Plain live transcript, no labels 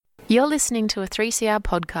You're listening to a 3CR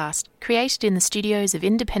podcast created in the studios of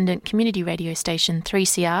independent community radio station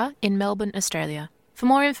 3CR in Melbourne, Australia. For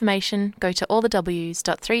more information, go to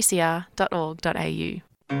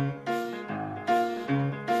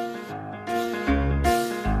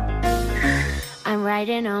allthews.3cr.org.au. I'm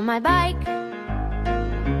riding on my bike.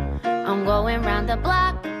 I'm going round the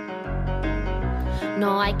block.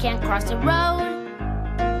 No, I can't cross the road.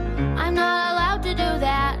 I'm not allowed to do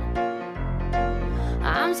that.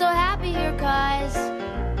 I'm so happy here, cause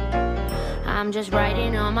I'm just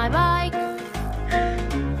riding on my bike.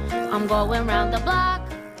 I'm going round the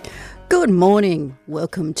block. Good morning.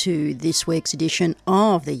 Welcome to this week's edition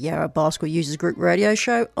of the Yarra Bicycle Users Group radio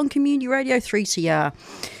show on Community Radio 3CR.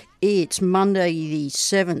 It's Monday the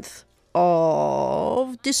 7th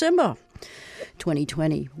of December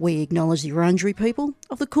 2020. We acknowledge the Wurundjeri people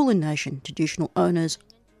of the Kulin Nation, traditional owners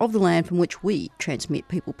of the land from which we transmit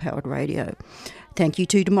people-powered radio. Thank you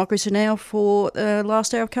to Democracy Now! For the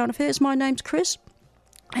last hour of current affairs. My name's Chris,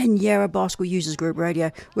 and Yarra Bicycle Users Group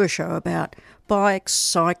Radio. We're a show about bikes,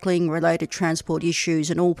 cycling, related transport issues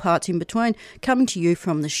and all parts in between, coming to you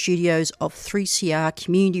from the studios of 3CR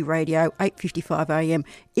Community Radio, 8:55am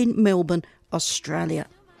in Melbourne, Australia.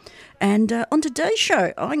 And on today's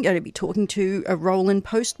show, I'm going to be talking to Roland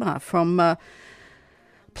Postma from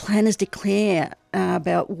Planners Declare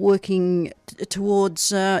about working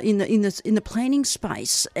towards in the planning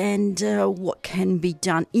space and what can be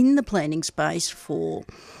done in the planning space for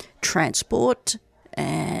transport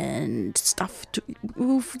and stuff.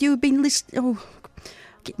 You've been listening. Oh,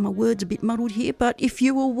 get my words a bit muddled here, but if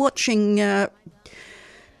you were watching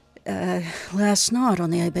last night on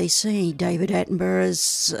the ABC, David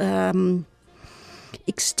Attenborough's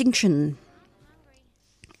Extinction.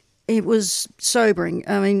 It was sobering.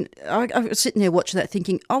 I mean, I was sitting there watching that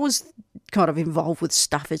thinking, I was kind of involved with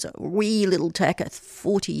stuff as a wee little tacker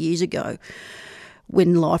 40 years ago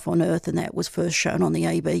when Life on Earth and that was first shown on the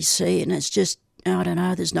ABC, and it's just, I don't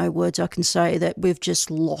know, there's no words I can say that we've just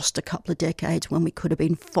lost a couple of decades when we could have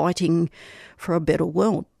been fighting for a better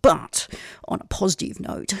world. But on a positive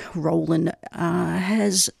note, Roland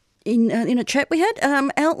has, in a chat we had,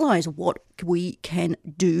 outlines what we can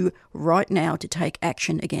do right now to take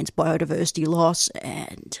action against biodiversity loss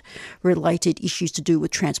and related issues to do with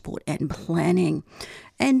transport and planning.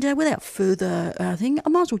 And without further thing, I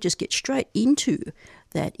might as well just get straight into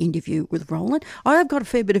that interview with Roland. I have got a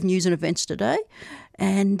fair bit of news and events today,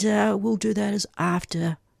 and we'll do that as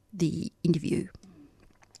after the interview.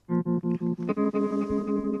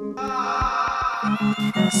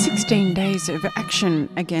 16 days of action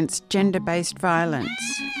against gender-based violence,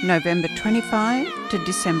 November 25 to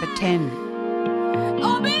December 10.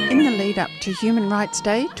 In the lead-up to Human Rights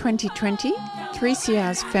Day 2020,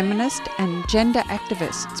 3CR's feminist and gender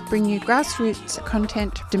activists bring you grassroots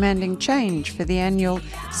content demanding change for the annual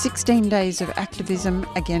 16 Days of Activism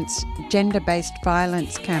Against Gender-Based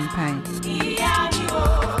Violence campaign.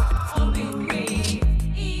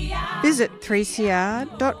 Visit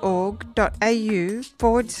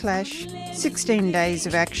 3cr.org.au/16 Days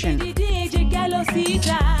of Action.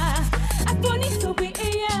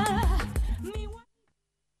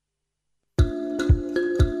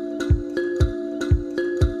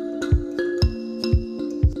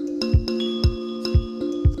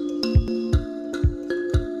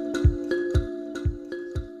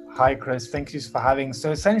 Hi, Chris. Thank you for having.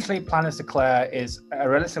 So essentially, Planners Declare is a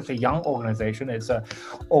relatively young organization. It's an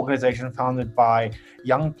organization founded by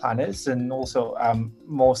young planners and also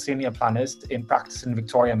more senior planners in practice in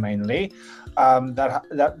Victoria mainly,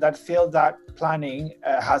 that feel that planning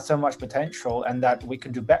has so much potential and that we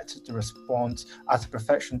can do better to respond as a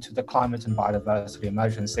profession to the climate and biodiversity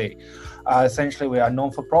emergency. Essentially, we are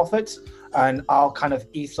non-for-profit, and our kind of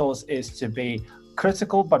ethos is to be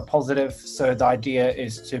critical but positive. So the idea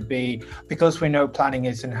is to be, because we know planning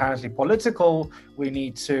is inherently political, we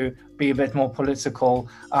need to be a bit more political,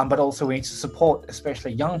 but also we need to support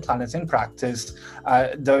especially young planners in practice,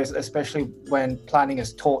 those especially when planning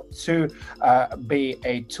is taught to be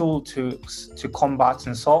a tool to combat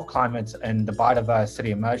and solve climate and the biodiversity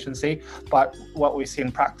emergency. But what we see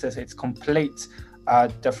in practice, it's complete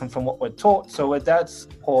different from what we're taught. So with that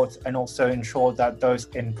support and also ensure that those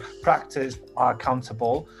in practice are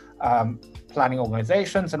accountable, planning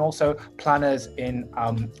organizations and also planners in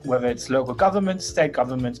whether it's local government, state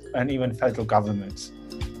government, and even federal government.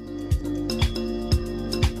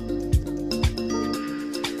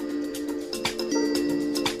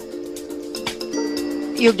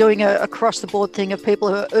 You're doing a across-the-board thing of people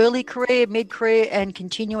who are early career, mid-career, and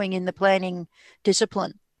continuing in the planning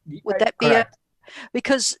discipline. Would that be Correct.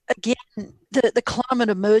 because again, the climate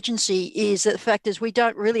emergency is the fact is we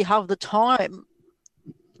don't really have the time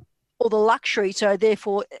or the luxury, so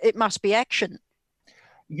therefore it must be action.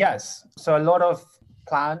 Yes. So a lot of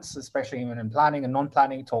plans, especially even in planning and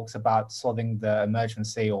non-planning, talks about solving the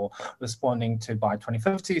emergency or responding to by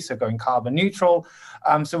 2050, so going carbon neutral.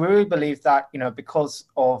 So we really believe that, because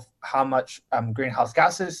of how much greenhouse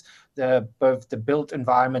gases both the built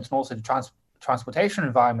environment and also the transportation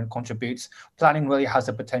environment contributes, planning really has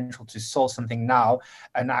the potential to solve something now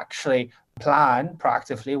and actually plan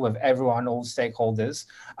proactively with everyone, all stakeholders,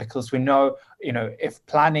 because we know,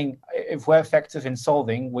 if we're effective in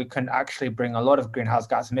solving, we can actually bring a lot of greenhouse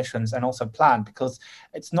gas emissions and also plan, because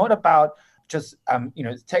it's not about just,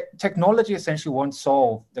 technology essentially won't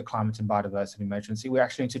solve the climate and biodiversity emergency. We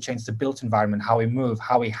actually need to change the built environment, how we move,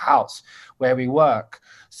 how we house, where we work.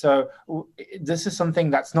 So this is something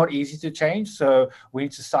that's not easy to change. So we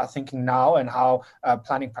need to start thinking now, and how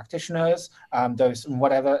planning practitioners, those in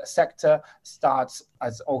whatever sector, starts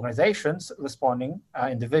as organizations responding,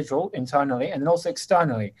 individual, internally, and also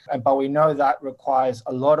externally. But we know that requires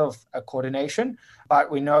a lot of coordination. But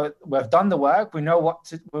we know we've done the work. We know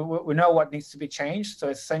what needs to be changed. So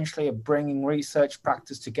essentially, bringing research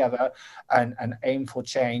practice together and aim for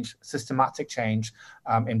change, systematic change,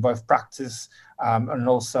 in both practice and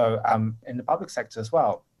also in the public sector as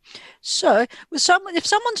well. So, if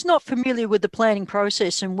someone's not familiar with the planning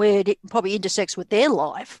process and where it probably intersects with their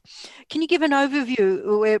life, can you give an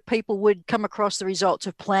overview where people would come across the results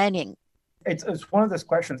of planning? It's one of those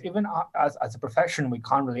questions. Even as a profession, we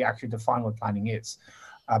can't really actually define what planning is,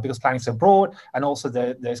 because planning is so broad, and also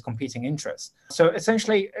there's competing interests. So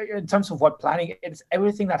essentially, in terms of what planning, it's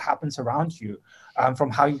everything that happens around you, from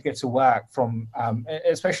how you get to work, from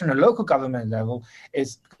especially in a local government level,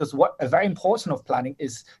 is because what a very important of planning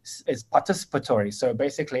is participatory. So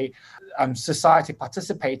basically, society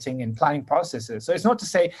participating in planning processes. So it's not to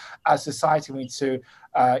say as society we need to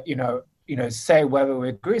say whether we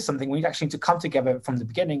agree with something. We actually need to come together from the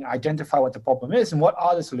beginning, identify what the problem is and what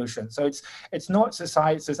are the solutions. So it's not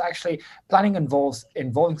society. So it's actually planning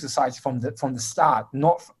involving society from the start,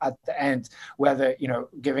 not at the end, whether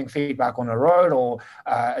giving feedback on a road or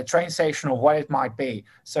a train station or what it might be.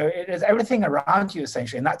 So it is everything around you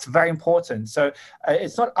essentially, and that's very important. So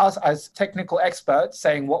it's not us as technical experts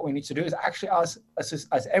saying what we need to do. It's actually us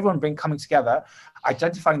as everyone coming together,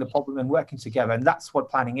 identifying the problem and working together, and that's what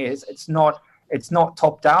planning is. It's not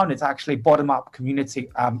top down. It's actually bottom up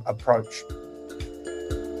community approach.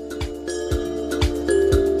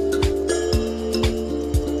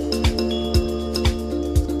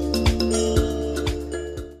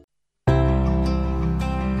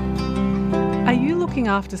 Are you looking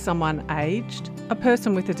after someone aged, a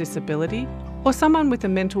person with a disability, or someone with a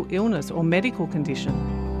mental illness or medical condition?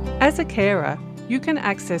 As a carer, you can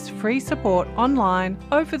access free support online,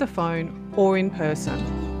 over the phone, or in person.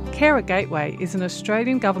 Carer Gateway is an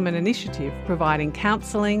Australian government initiative providing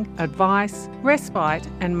counselling, advice, respite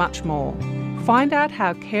and much more. Find out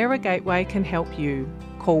how Carer Gateway can help you.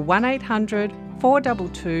 Call 1800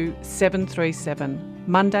 422 737,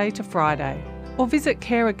 Monday to Friday, or visit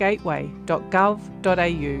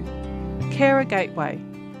carergateway.gov.au. Carer Gateway,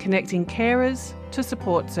 connecting carers to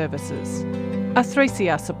support services. A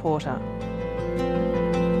 3CR supporter.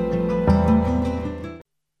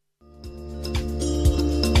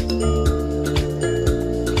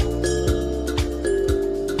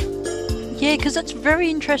 Yeah, because that's a very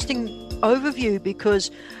interesting overview, because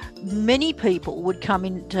many people would come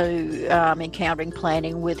into encountering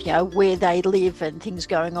planning with, where they live and things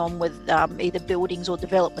going on with either buildings or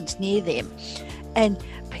developments near them. And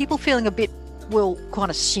people feeling a bit, kind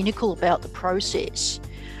of cynical about the process.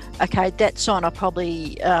 Okay, that's on a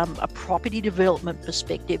property development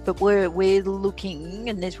perspective, but we're looking,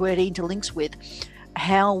 and there's where it interlinks with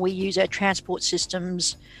how we use our transport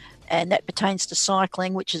systems, and that pertains to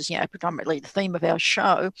cycling, which is, predominantly the theme of our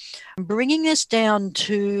show. Bringing this down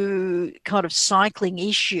to kind of cycling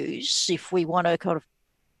issues, if we want to kind of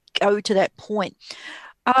go to that point.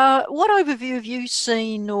 What overview have you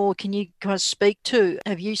seen, or can you kind of speak to,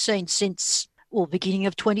 have you seen since beginning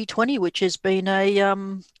of 2020, which has been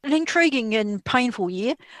an intriguing and painful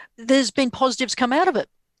year? There's been positives come out of it.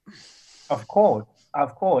 Of course.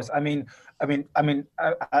 I mean,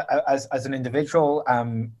 as an individual,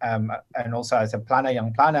 and also as a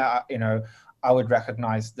young planner, I would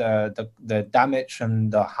recognize the damage and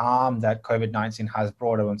the harm that COVID-19 has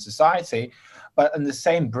brought on society. But in the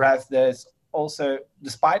same breath, there's also,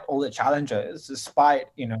 despite all the challenges, despite,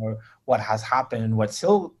 what has happened, what's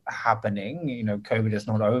still happening, COVID is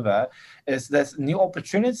not over, is there's new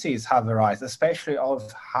opportunities have arisen, especially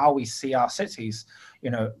of how we see our cities,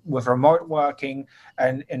 with remote working.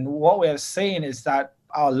 And what we have seen is that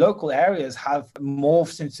our local areas have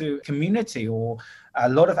morphed into community or a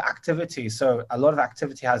lot of activity. So a lot of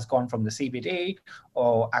activity has gone from the CBD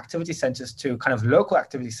or activity centers to kind of local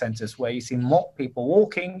activity centers where you see more people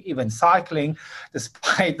walking, even cycling,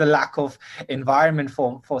 despite the lack of environment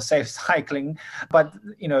for safe cycling. But,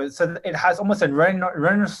 so it has almost a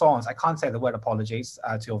renaissance. I can't say the word, apologies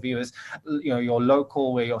to your viewers, your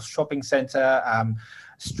local, where your shopping center,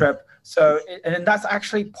 strip. So, and that's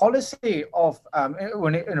actually policy of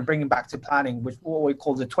when bringing back to planning, which what we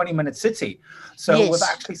call the 20-minute city. So Yes. We've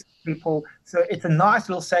actually people. So it's a nice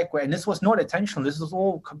little segue, and this was not intentional. This was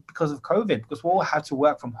all because of COVID, because we all had to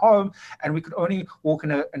work from home, and we could only walk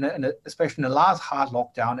in a especially in the last hard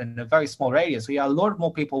lockdown, in a very small radius. So you had a lot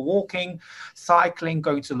more people walking, cycling,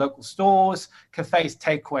 going to local stores, cafes,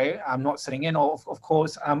 takeaway. I'm not sitting in, of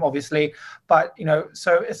course, obviously, but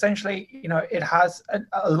so essentially, it has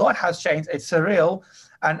a lot has changed. It's surreal.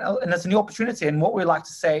 And it's a new opportunity. And what we like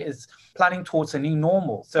to say is planning towards a new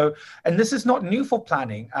normal. So, and this is not new for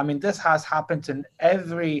planning. I mean, this has happened in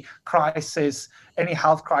every crisis, any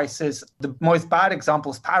health crisis. The most bad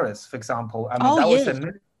example is Paris, for example. I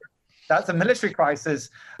mean, that's a military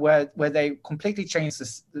crisis where they completely changed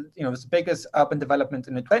this. It was the biggest urban development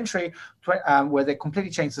in the country, where they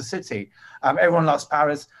completely changed the city. Everyone loves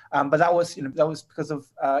Paris, but that was because of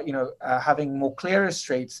having more clearer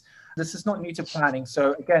streets. This is not new to planning.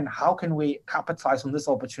 So again, how can we capitalize on this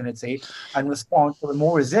opportunity and respond to a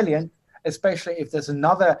more resilient, especially if there's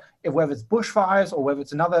whether it's bushfires or whether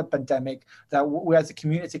it's another pandemic, that we as a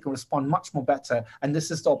community can respond much more better. And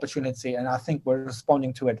this is the opportunity. And I think we're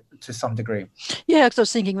responding to it to some degree. Yeah, because I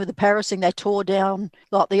was thinking with the Paris thing, they tore down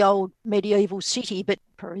like the old medieval city, but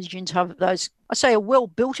Parisians have those, I say, a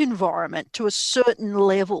well-built environment to a certain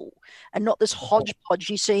level and not this hodgepodge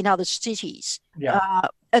you see in other cities. Yeah.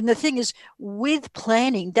 And the thing is, with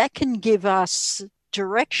planning, that can give us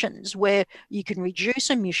directions where you can reduce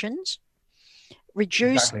emissions,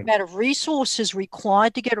 reduce the amount of resources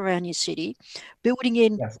required to get around your city, building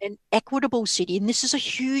in an equitable city. And this is a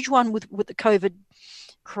huge one with the COVID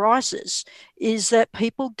crisis, is that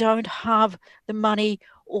people don't have the money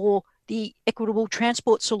or the equitable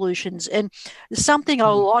transport solutions. And something I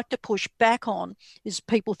like to push back on is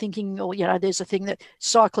people thinking, there's a thing that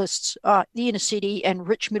cyclists are the inner city and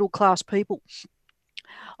rich middle class people.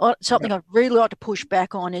 Something I'd really like to push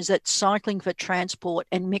back on is that cycling for transport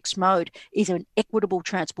and mixed mode is an equitable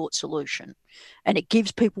transport solution, and it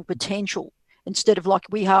gives people potential instead of like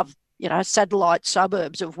we have, satellite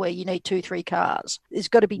suburbs of where you need 2-3 cars. There's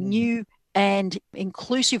got to be new and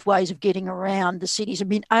inclusive ways of getting around the cities and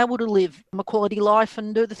being able to live a quality life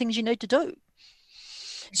and do the things you need to do.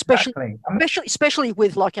 Especially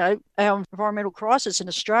with like our environmental crisis in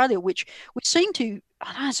Australia, which seem to,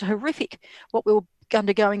 it's horrific what we were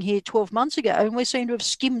undergoing here 12 months ago, and we seem to have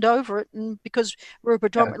skimmed over it, and because we're a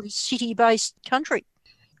predominantly city-based country.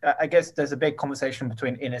 I guess there's a big conversation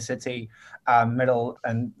between inner city, middle,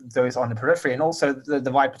 and those on the periphery, and also the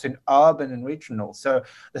divide between urban and regional. So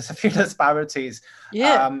there's a few disparities.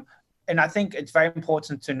 Yeah. And I think it's very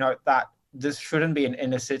important to note that this shouldn't be an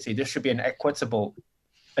inner city. This should be an equitable.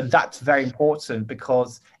 And that's very important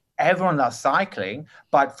because everyone loves cycling,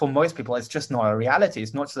 but for most people, it's just not a reality.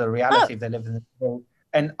 It's not just a reality if they live in the world.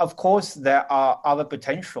 And of course, there are other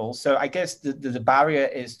potentials. So I guess the barrier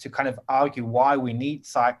is to kind of argue why we need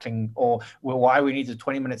cycling or why we need the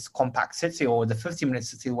 20 minutes compact city or the 50-minute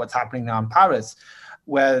city, what's happening now in Paris,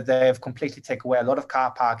 where they've completely taken away a lot of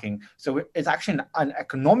car parking. So it's actually an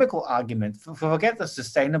economical argument. Forget the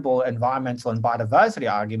sustainable, environmental, and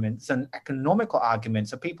biodiversity argument. It's an economical argument.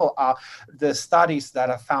 So the studies that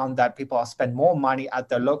have found that people spend more money at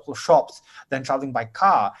their local shops than traveling by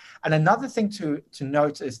car. And another thing to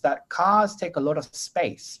note is that cars take a lot of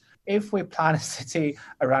space. If we plan a city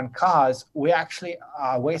around cars, we actually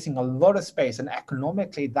are wasting a lot of space. And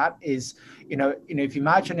economically, that is, if you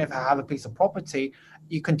imagine if I have a piece of property,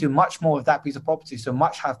 you can do much more with that piece of property. So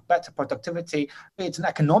have better productivity. It's an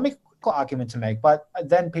economic argument to make. But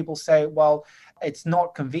then people say, well, it's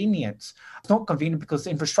not convenient. It's not convenient because the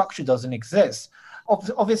infrastructure doesn't exist.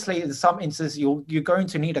 Obviously, in some instances, you're going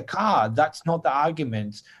to need a car. That's not the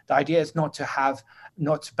argument. The idea is not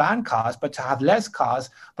to ban cars, but to have less cars,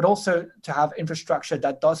 but also to have infrastructure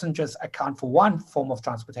that doesn't just account for one form of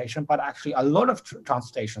transportation, but actually a lot of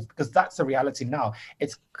transportations, because that's the reality now.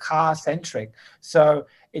 It's car-centric. So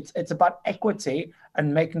it's about equity.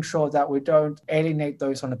 and making sure that we don't alienate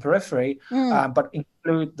those on the periphery, but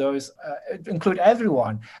include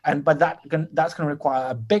everyone. But that's going to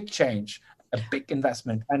require a big change, a big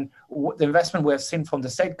investment. And the investment we have seen from the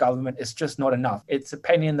state government is just not enough. It's a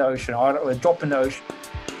penny in the ocean or a drop in the ocean.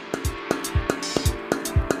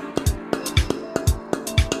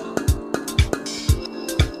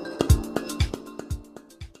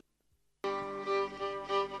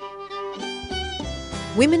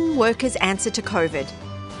 Women workers' answer to COVID.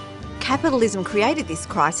 Capitalism created this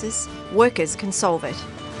crisis, workers can solve it.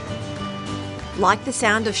 Like the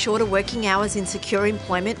sound of shorter working hours in secure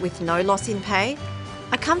employment with no loss in pay?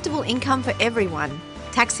 A comfortable income for everyone.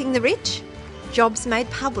 Taxing the rich? Jobs made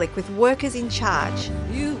public with workers in charge.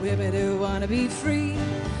 You women who want to be free,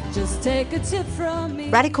 just take a tip from me.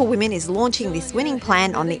 Radical Women is launching this winning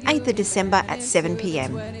plan on the 8th of December at 7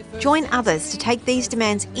 p.m. Join others to take these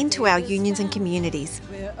demands into our unions and communities.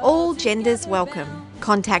 All genders welcome.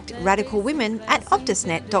 Contact Radical Women at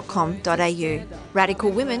optusnet.com.au.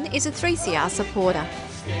 Radical Women is a 3CR supporter.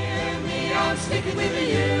 I'm sticking with the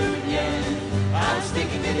union. I'm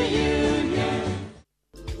sticking with the union.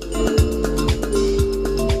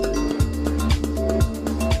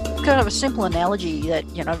 Kind of a simple analogy that,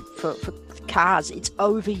 for cars, it's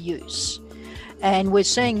overuse. And we're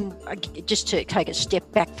seeing, just to take a step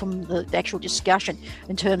back from the actual discussion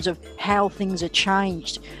in terms of how things are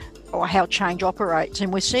changed or how change operates,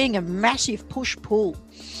 and we're seeing a massive push-pull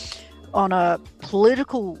on a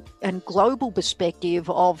political and global perspective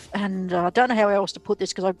and I don't know how else to put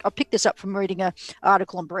this, because I picked this up from reading an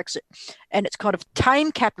article on Brexit, and it's kind of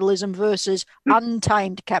tame capitalism versus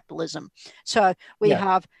untamed capitalism. So we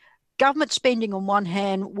have government spending on one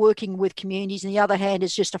hand, working with communities, and the other hand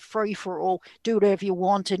is just a free-for-all, do whatever you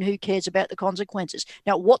want and who cares about the consequences.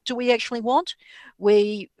 Now, what do we actually want?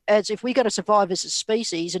 If we're going to survive as a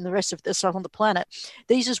species and the rest of the stuff on the planet,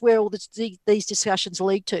 these is where all these discussions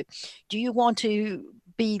lead to. Do you want to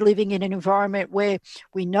be living in an environment where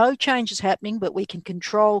we know change is happening, but we can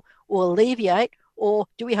control or alleviate, or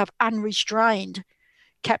do we have unrestrained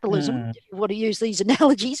capitalism, if you want to use these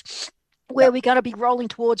analogies, where we're going to be rolling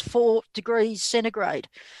towards 4 degrees centigrade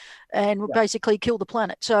and we'll basically kill the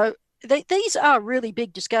planet? So these are really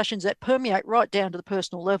big discussions that permeate right down to the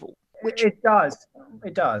personal level. Which it does.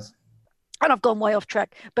 And I've gone way off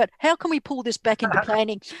track, but how can we pull this back into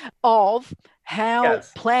planning of how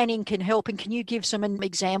planning can help? And can you give some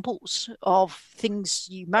examples of things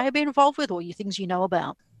you may have been involved with or things you know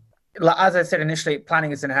about? As I said initially,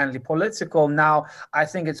 planning is inherently political. Now, I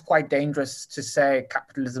think it's quite dangerous to say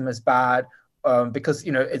capitalism is bad because,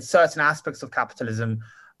 it's certain aspects of capitalism.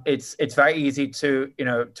 It's very easy to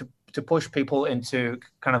push people into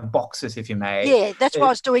kind of boxes, if you may. Yeah, that's why I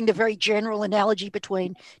was doing the very general analogy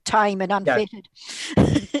between tame and unfettered.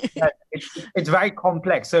 It's very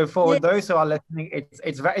complex. So for those who are listening,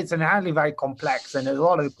 it's inherently very complex, and there's a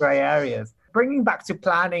lot of grey areas. Bringing back to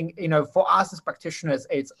planning, for us as practitioners,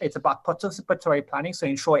 it's about participatory planning, so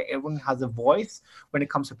ensure everyone has a voice when it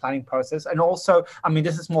comes to planning process. And also,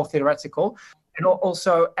 this is more theoretical, and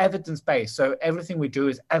also evidence-based. So everything we do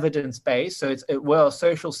is evidence-based. So we're a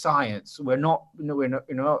social science. We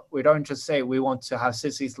don't just say we want to have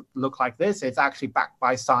cities look like this. It's actually backed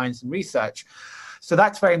by science and research. So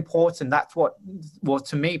that's very important. That's what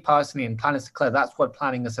to me personally, and Planners Declare, that's what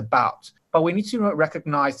planning is about. But we need to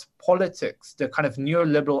recognize politics, the kind of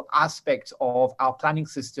neoliberal aspect of our planning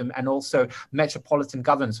system, and also metropolitan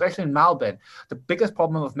governance, especially in Melbourne. The biggest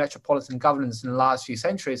problem of metropolitan governance in the last few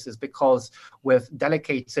centuries is because we've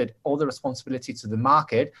delegated all the responsibility to the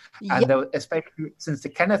market. And especially since the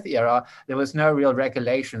Kenneth era, there was no real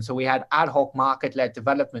regulation. So we had ad hoc market-led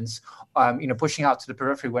developments, pushing out to the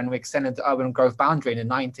periphery when we extended the urban growth boundary in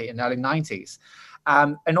the early 90s.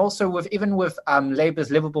 And also with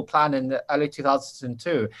Labour's Livable Plan in the early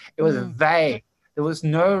 2002, it was vague. There was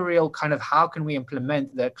no real kind of how can we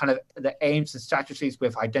implement the kind of the aims and strategies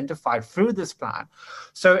we've identified through this plan.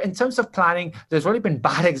 So in terms of planning, there's really been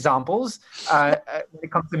bad examples when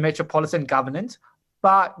it comes to metropolitan governance,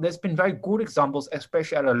 but there's been very good examples,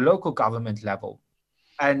 especially at a local government level.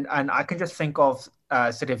 And I can just think of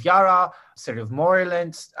City of Yarra, City of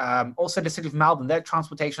Moreland, also the City of Melbourne, their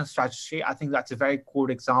transportation strategy. I think that's a very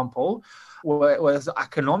good example where there's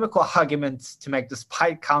economical arguments to make,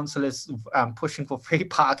 despite councillors pushing for free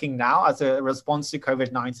parking now as a response to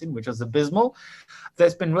COVID-19, which was abysmal.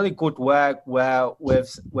 There's been really good work where we've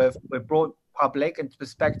brought public into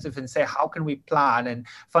perspective and say, how can we plan? And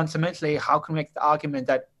fundamentally, how can we make the argument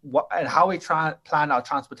that how we plan our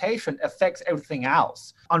transportation affects everything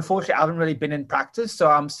else? Unfortunately, I haven't really been in practice, so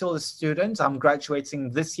I'm still a student. I'm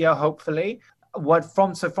graduating this year, hopefully.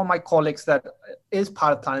 from my colleagues that is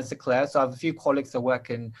part of Planners Declare. So I have a few colleagues that work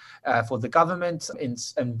in for the government in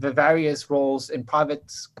the various roles in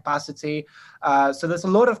private capacity. So there's a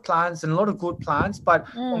lot of plans and a lot of good plans, but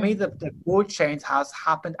for me, the board change has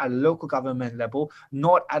happened at a local government level,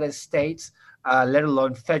 not at a state, let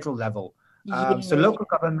alone federal level. So local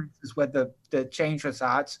government is where the change is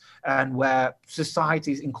at, and where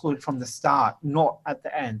society is included from the start, not at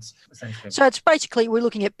the end, essentially. So it's basically, we're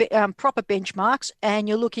looking at proper benchmarks, and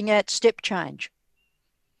you're looking at step change.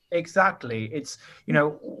 Exactly. It's,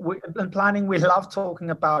 in planning, we love talking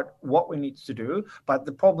about what we need to do, but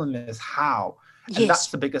the problem is how. And that's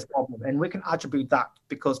the biggest problem. And we can attribute that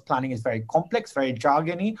because planning is very complex, very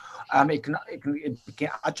jargony. It can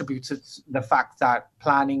attribute to the fact that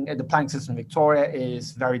the planning system in Victoria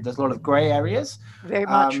there's a lot of grey areas. Very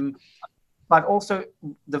much. But also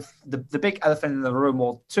the big elephant in the room,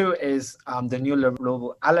 or two, is the new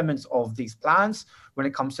level elements of these plans when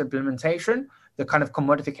it comes to implementation, the kind of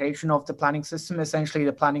commodification of the planning system. Essentially,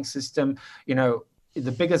 the planning system,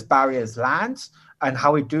 the biggest barrier is land, and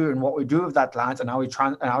how we do and what we do with that land, and how we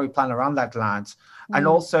plan around that land. And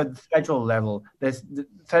also the federal level. The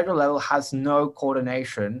federal level has no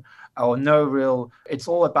coordination or no real, it's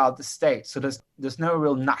all about the state. So there's no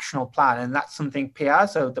real national plan. And that's something PR,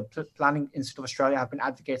 so the Planning Institute of Australia, have been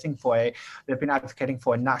advocating for a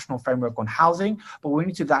national framework on housing, but we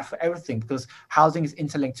need to do that for everything, because housing is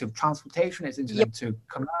interlinked to transportation, it's interlinked to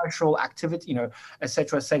commercial activity, et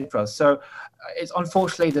cetera, et cetera. So it's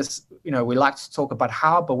unfortunately this, we like to talk about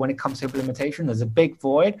how, but when it comes to implementation, there's a big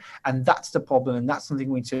void, and that's the problem. And that's something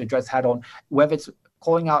we need to address head on, whether it's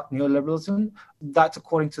calling out neoliberalism, that's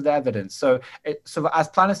according to the evidence. So as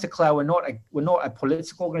Planners Declare, we're not a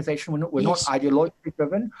political organization. We're not ideologically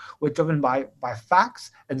driven. We're driven by facts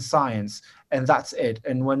and science, and that's it.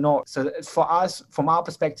 And we're not. So for us, from our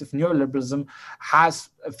perspective, neoliberalism has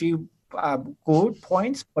a few good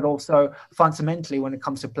points, but also fundamentally, when it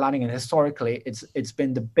comes to planning and historically, it's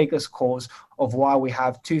been the biggest cause of why we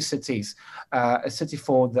have two cities, a city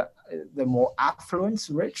for the more affluent,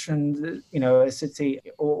 rich, and a city,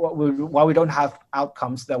 why we don't have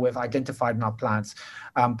outcomes that we've identified in our plans.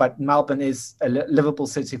 But Melbourne is a livable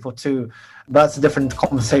city for two. But that's a different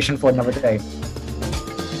conversation for another day.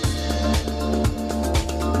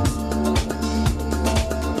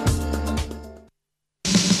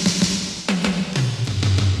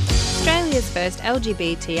 Australia's first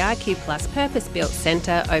LGBTIQ+ purpose-built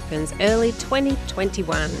centre opens early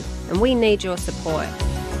 2021, and we need your support.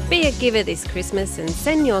 Be a giver this Christmas and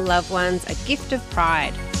send your loved ones a gift of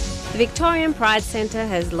pride. The Victorian Pride Centre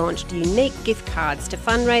has launched unique gift cards to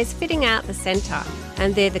fundraise fitting out the centre,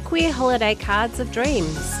 and they're the Queer Holiday Cards of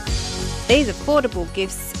Dreams. These affordable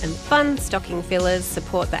gifts and fun stocking fillers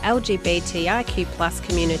support the LGBTIQ+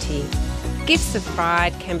 community. Gifts of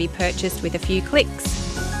pride can be purchased with a few clicks.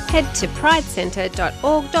 Head to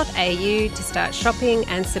pridecentre.org.au to start shopping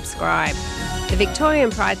and subscribe. The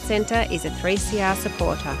Victorian Pride Centre is a 3CR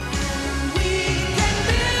supporter.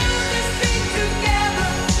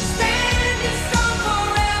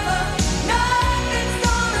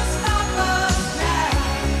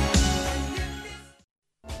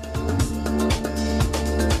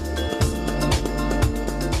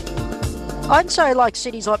 I'd say like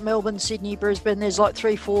cities like Melbourne, Sydney, Brisbane, there's like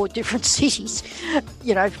 3-4 different cities,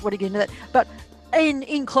 what are you into that? But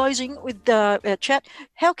in closing with our chat,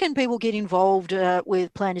 how can people get involved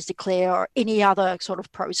with Planners Declare or any other sort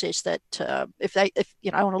of process that if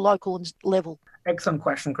on a local level? Excellent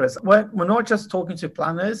question, Chris. We're not just talking to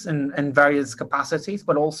planners in various capacities,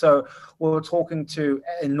 but also we're talking to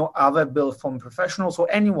other built form professionals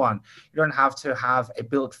or anyone. You don't have to have a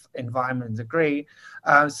built environment degree.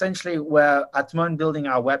 Essentially, we're at the moment building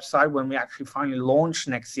our website when we actually finally launch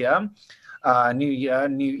next year. New year,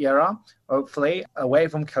 new era, hopefully, away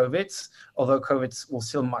from COVID, although COVID will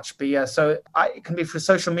still much be here. So it can be through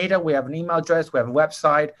social media. We have an email address, we have a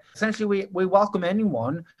website. Essentially, we welcome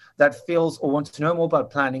anyone that feels or wants to know more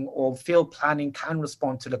about planning or feel planning can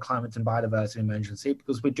respond to the climate and biodiversity emergency,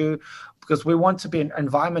 because we want to be an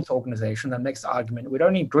environmental organization that makes the argument we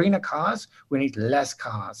don't need greener cars, we need less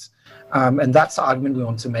cars. And that's the argument we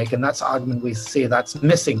want to make, and that's the argument we see that's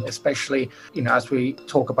missing, especially as we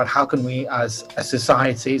talk about how can we as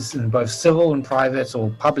societies in both civil and private or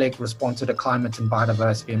public respond to the climate and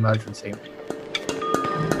biodiversity emergency.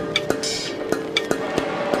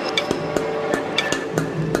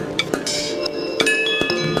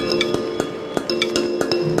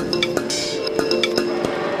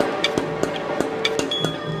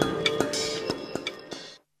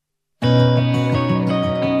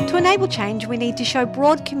 To enable change, we need to show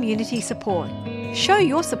broad community support. Show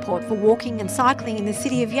your support for walking and cycling in the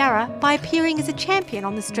City of Yarra by appearing as a champion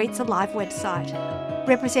on the Streets Alive website,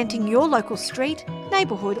 representing your local street,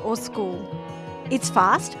 neighbourhood or school. It's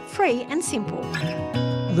fast, free and simple.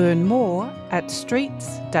 Learn more at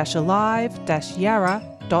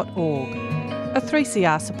streets-alive-yarra.org. A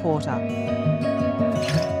 3CR supporter.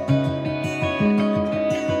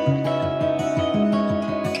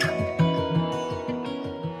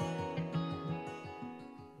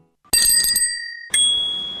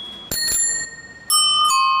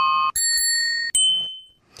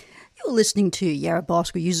 Listening to Yarra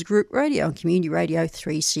Bicycle Users Group Radio on Community Radio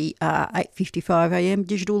 3CR 8:55 AM,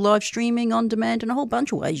 digital live streaming on demand, and a whole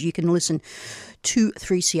bunch of ways you can listen to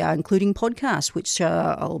 3CR, including podcasts, which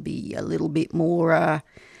I'll be a little bit more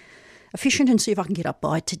efficient and see if I can get up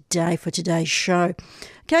by today for today's show.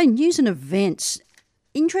 Okay, news and events.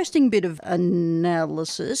 Interesting bit of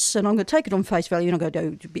analysis, and I'm going to take it on face value and I'm going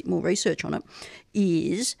to do a bit more research on it,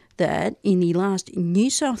 is that in the last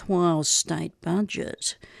New South Wales state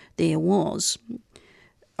budget, there was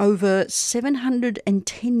over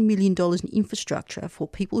 $710 million in infrastructure for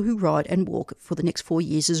people who ride and walk for the next 4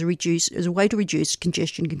 years as a way to reduce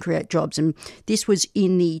congestion and create jobs. And this was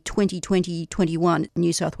in the 2020-21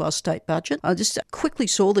 New South Wales state budget. I just quickly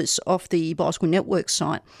saw this off the Bicycle Network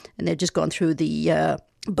site, and they've just gone through the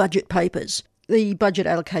budget papers. The budget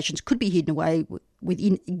allocations could be hidden away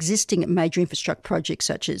within existing major infrastructure projects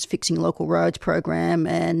such as fixing local roads program,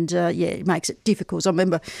 and it makes it difficult. I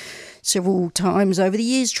remember several times over the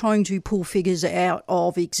years trying to pull figures out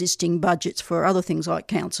of existing budgets for other things like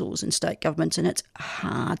councils and state governments, and it's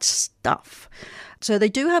hard stuff. So they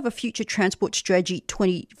do have a Future Transport Strategy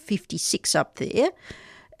 2056 up there.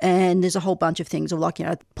 And there's a whole bunch of things,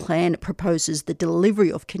 the plan proposes the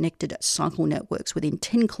delivery of connected cycle networks within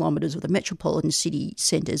 10 kilometres of the metropolitan city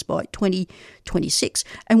centres by 2026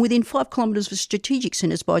 and within 5 kilometres of strategic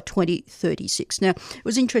centres by 2036. Now, it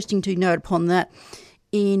was interesting to note upon that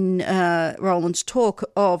in Roland's talk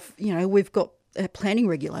of, we've got planning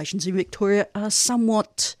regulations in Victoria are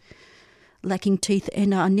somewhat lacking teeth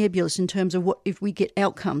and are nebulous in terms of what if we get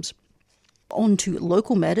outcomes. On to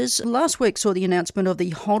local matters. Last week saw the announcement of the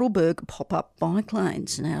Heidelberg pop-up bike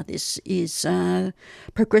lanes. Now, this is a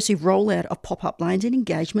progressive rollout of pop-up lanes and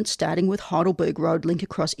engagement starting with Heidelberg Road link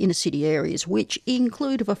across inner city areas, which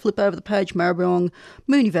include, if I flip over the page, Maribyrnong,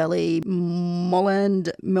 Moonee Valley,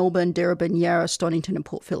 Molland, Melbourne, Darebin, Yarra, Stonington and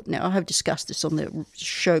Port Phillip. Now, I have discussed this on the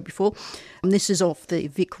show before. This is off the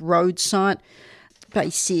Vic Road site.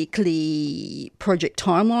 Basically, project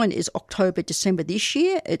timeline is October, December this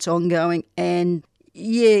year. It's ongoing and,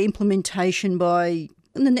 implementation by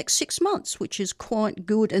in the next 6 months, which is quite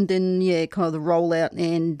good. And then, kind of the rollout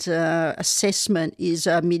and assessment is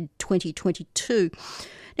mid-2022.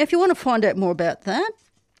 Now, if you want to find out more about that,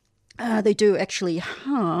 they do actually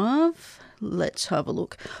have, let's have a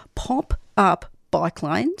look, pop-up bike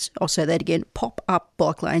lanes. I'll say that again, pop-up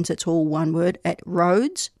bike lanes, that's all one word, at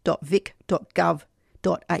roads.vic.gov.au.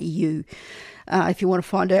 If you want to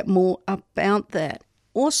find out more about that.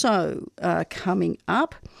 Also coming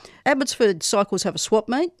up, Abbotsford Cycles have a swap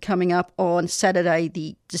meet coming up on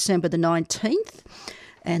Saturday, December the 19th.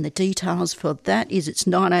 And the details for that is it's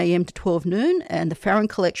 9 a.m. to 12 noon, and the Farron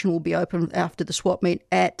collection will be open after the swap meet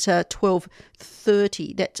at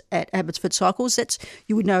 12:30. That's at Abbotsford Cycles. That's,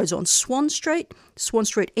 you would know, is on Swan Street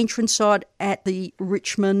entrance side at the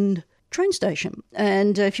Richmond train station.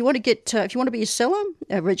 And if you want to be a seller,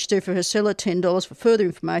 register for a seller, $10. For further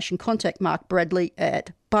information, contact Mark Bradley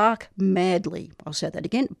at Bark Madley. I'll say that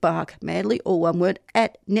again, Bark Madley, all one word,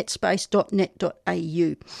 at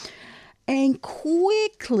netspace.net.au. And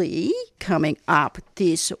quickly coming up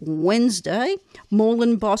this Wednesday,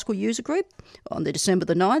 Moreland Bicycle User Group on the December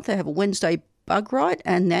the 9th, they have a Wednesday bug ride,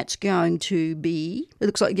 and that's going to be, it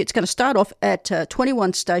looks like it's going to start off at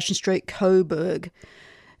 21 Station Street, Coburg.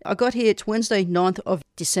 I got here, it's Wednesday, 9th of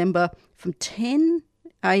December from 10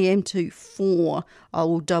 a.m. to 4. I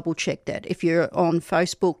will double check that. If you're on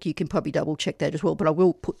Facebook, you can probably double check that as well, but I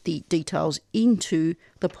will put the details into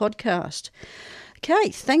the podcast.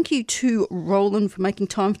 Okay, thank you to Roland for making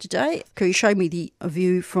time for today. He showed me the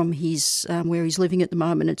view from his where he's living at the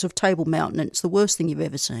moment. It's of Table Mountain, and it's the worst thing you've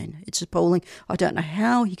ever seen. It's appalling. I don't know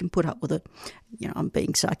how he can put up with it. I'm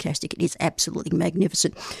being sarcastic. It is absolutely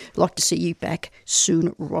magnificent. I'd like to see you back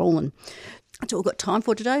soon, Roland. That's all we've got time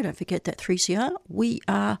for today. Don't forget that 3CR, we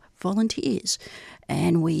are volunteers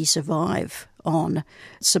and we survive on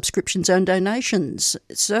subscriptions and donations.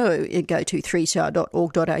 So go to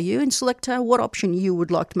 3cr.org.au and select what option you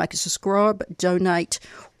would like to make a subscribe, donate.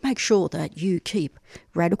 Make sure that you keep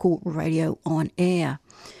Radical Radio on air.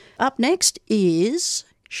 Up next is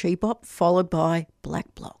She-Bop, followed by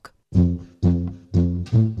Black Bloc.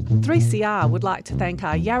 3CR would like to thank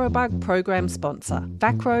our Yarrabug program sponsor,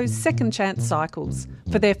 Vacro's Second Chance Cycles,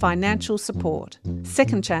 for their financial support.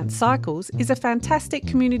 Second Chance Cycles is a fantastic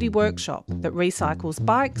community workshop that recycles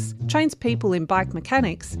bikes, trains people in bike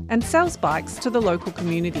mechanics, and sells bikes to the local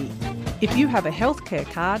community. If you have a healthcare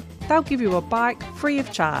card, they'll give you a bike free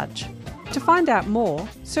of charge. To find out more,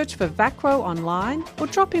 search for Vacro online or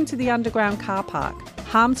drop into the underground car park,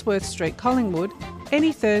 Harmsworth Street, Collingwood,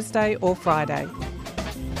 any Thursday or Friday.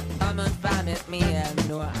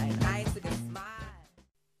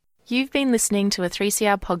 You've been listening to a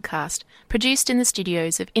 3CR podcast produced in the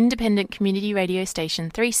studios of independent community radio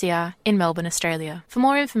station 3CR in Melbourne, Australia. For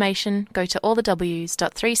more information, go to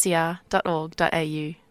allthews.3cr.org.au.